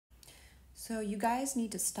So you guys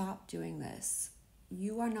need to stop doing this.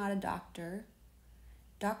 You are not a doctor.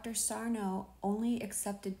 Dr. Sarno only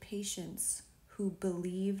accepted patients who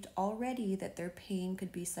believed already that their pain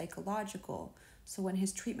could be psychological. So when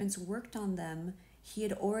his treatments worked on them, he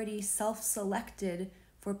had already self-selected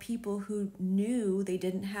for people who knew they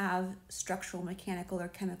didn't have structural, mechanical, or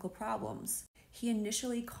chemical problems. He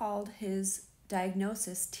initially called his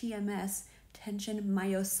diagnosis TMS, tension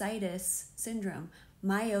myositis syndrome.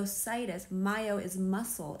 Myositis, myo is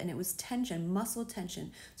muscle, and it was tension, muscle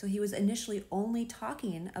tension. So he was initially only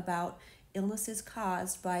talking about illnesses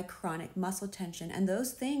caused by chronic muscle tension. And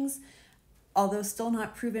those things, although still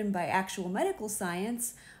not proven by actual medical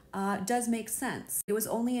science, does make sense. It was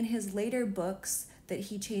only in his later books that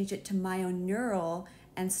he changed it to myoneural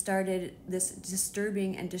and started this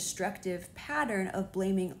disturbing and destructive pattern of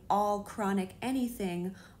blaming all chronic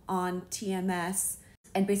anything on TMS,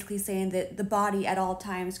 and basically saying that the body at all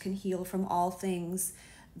times can heal from all things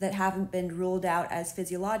that haven't been ruled out as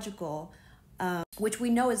physiological, which we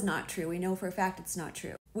know is not true. We know for a fact it's not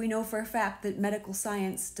true. We know for a fact that medical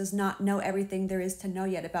science does not know everything there is to know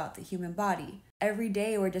yet about the human body. Every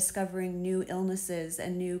day we're discovering new illnesses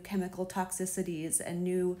and new chemical toxicities and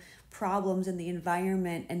new problems in the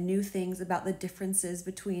environment and new things about the differences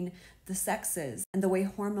between the sexes and the way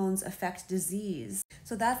hormones affect disease.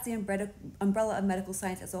 So that's the umbrella of medical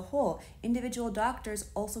science as a whole. Individual doctors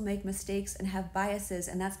also make mistakes and have biases,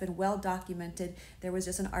 and that's been well documented. There was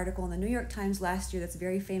just an article in the New York Times last year that's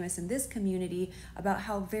very famous in this community about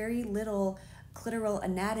how very little clitoral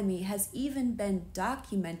anatomy has even been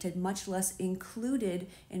documented, much less included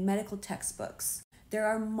in medical textbooks. There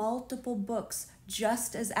are multiple books,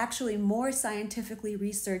 just as actually more scientifically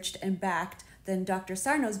researched and backed than Dr.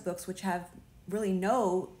 Sarno's books, which have really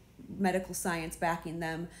no medical science backing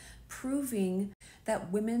them, proving that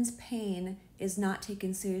women's pain is not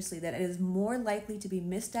taken seriously, that it is more likely to be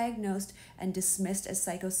misdiagnosed and dismissed as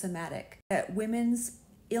psychosomatic, that women's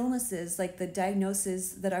illnesses, like the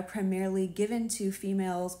diagnoses that are primarily given to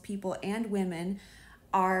females, people, and women,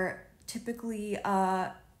 are typically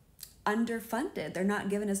underfunded. They're not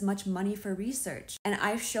given as much money for research. And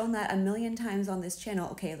I've shown that a million times on this channel,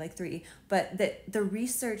 okay, like 3, but that the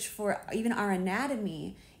research for even our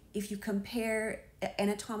anatomy, if you compare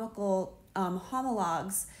anatomical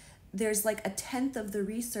homologs, there's like 1/10 of the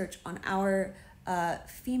research on our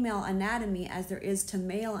female anatomy as there is to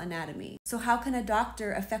male anatomy. So how can a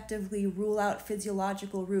doctor effectively rule out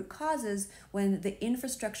physiological root causes when the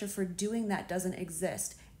infrastructure for doing that doesn't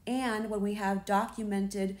exist? And when we have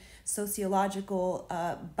documented sociological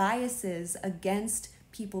biases against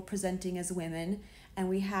people presenting as women, and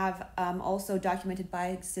we have also documented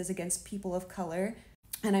biases against people of color,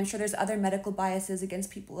 and I'm sure there's other medical biases against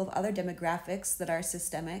people of other demographics that are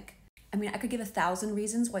systemic. I mean, I could give 1,000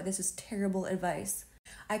 reasons why this is terrible advice.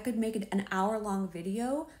 I could make an hour-long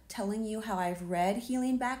video telling you how I've read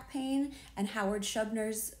Healing Back Pain and Howard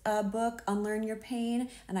Shubner's book, Unlearn Your Pain,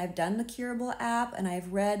 and I've done the Curable app, and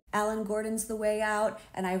I've read Alan Gordon's The Way Out,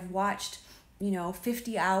 and I've watched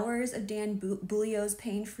 50 hours of Dan Buglio's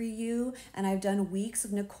Pain For You, and I've done weeks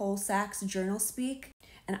of Nicole Sachs' Journal Speak,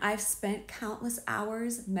 and I've spent countless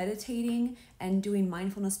hours meditating and doing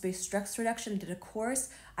mindfulness-based stress reduction. I did a course.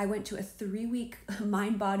 I went to a 3-week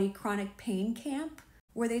mind-body chronic pain camp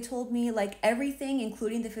where they told me like everything,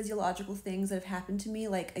 including the physiological things that have happened to me,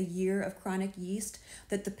 like a year of chronic yeast,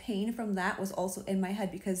 that the pain from that was also in my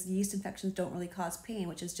head because yeast infections don't really cause pain,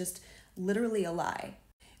 which is just literally a lie.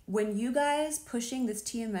 When you guys pushing this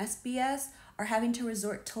TMS BS are having to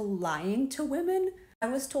resort to lying to women, I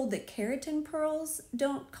was told that keratin pearls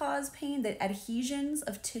don't cause pain, that adhesions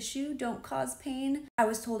of tissue don't cause pain. I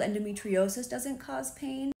was told endometriosis doesn't cause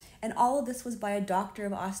pain. And all of this was by a doctor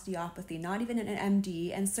of osteopathy, not even an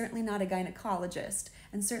MD, and certainly not a gynecologist,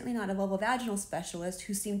 and certainly not a vulvovaginal specialist,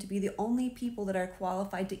 who seem to be the only people that are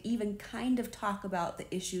qualified to even kind of talk about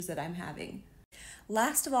the issues that I'm having.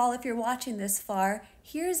 Last of all, if you're watching this far,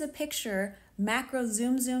 here's a picture, macro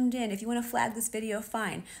zoomed in. If you want to flag this video,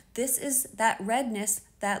 fine. This is that redness,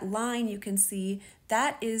 that line you can see,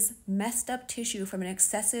 that is messed up tissue from an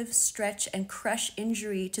excessive stretch and crush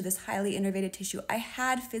injury to this highly innervated tissue. I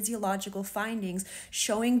had physiological findings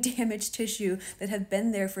showing damaged tissue that have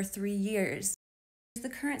been there for 3 years. Here's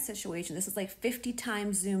the current situation. This is like 50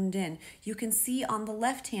 times zoomed in. You can see on the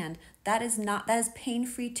left hand, that is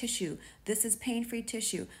pain-free tissue. This is pain-free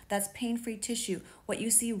tissue. That's pain-free tissue. What you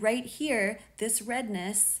see right here, this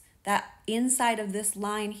redness, that inside of this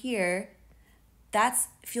line here, that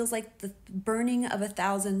feels like the burning of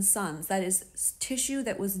 1,000 suns. That is tissue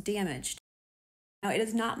that was damaged. Now, it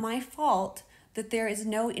is not my fault that there is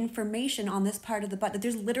no information on this part of the body, that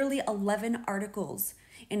there's literally 11 articles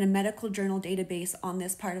in a medical journal database on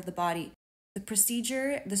this part of the body. The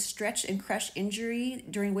procedure, the stretch and crush injury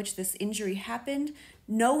during which this injury happened,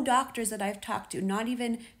 no doctors that I've talked to, not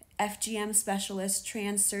even FGM specialists,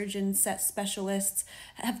 trans surgeon set specialists,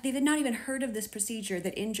 they've not even heard of this procedure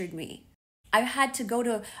that injured me. I've had to go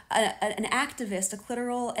to an activist, a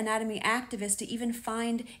clitoral anatomy activist, to even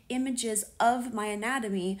find images of my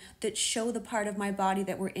anatomy that show the part of my body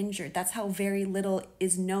that were injured. That's how very little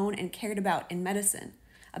is known and cared about in medicine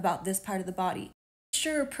about this part of the body.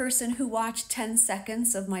 Sure, person who watched 10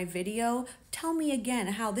 seconds of my video, tell me again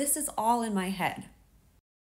how this is all in my head.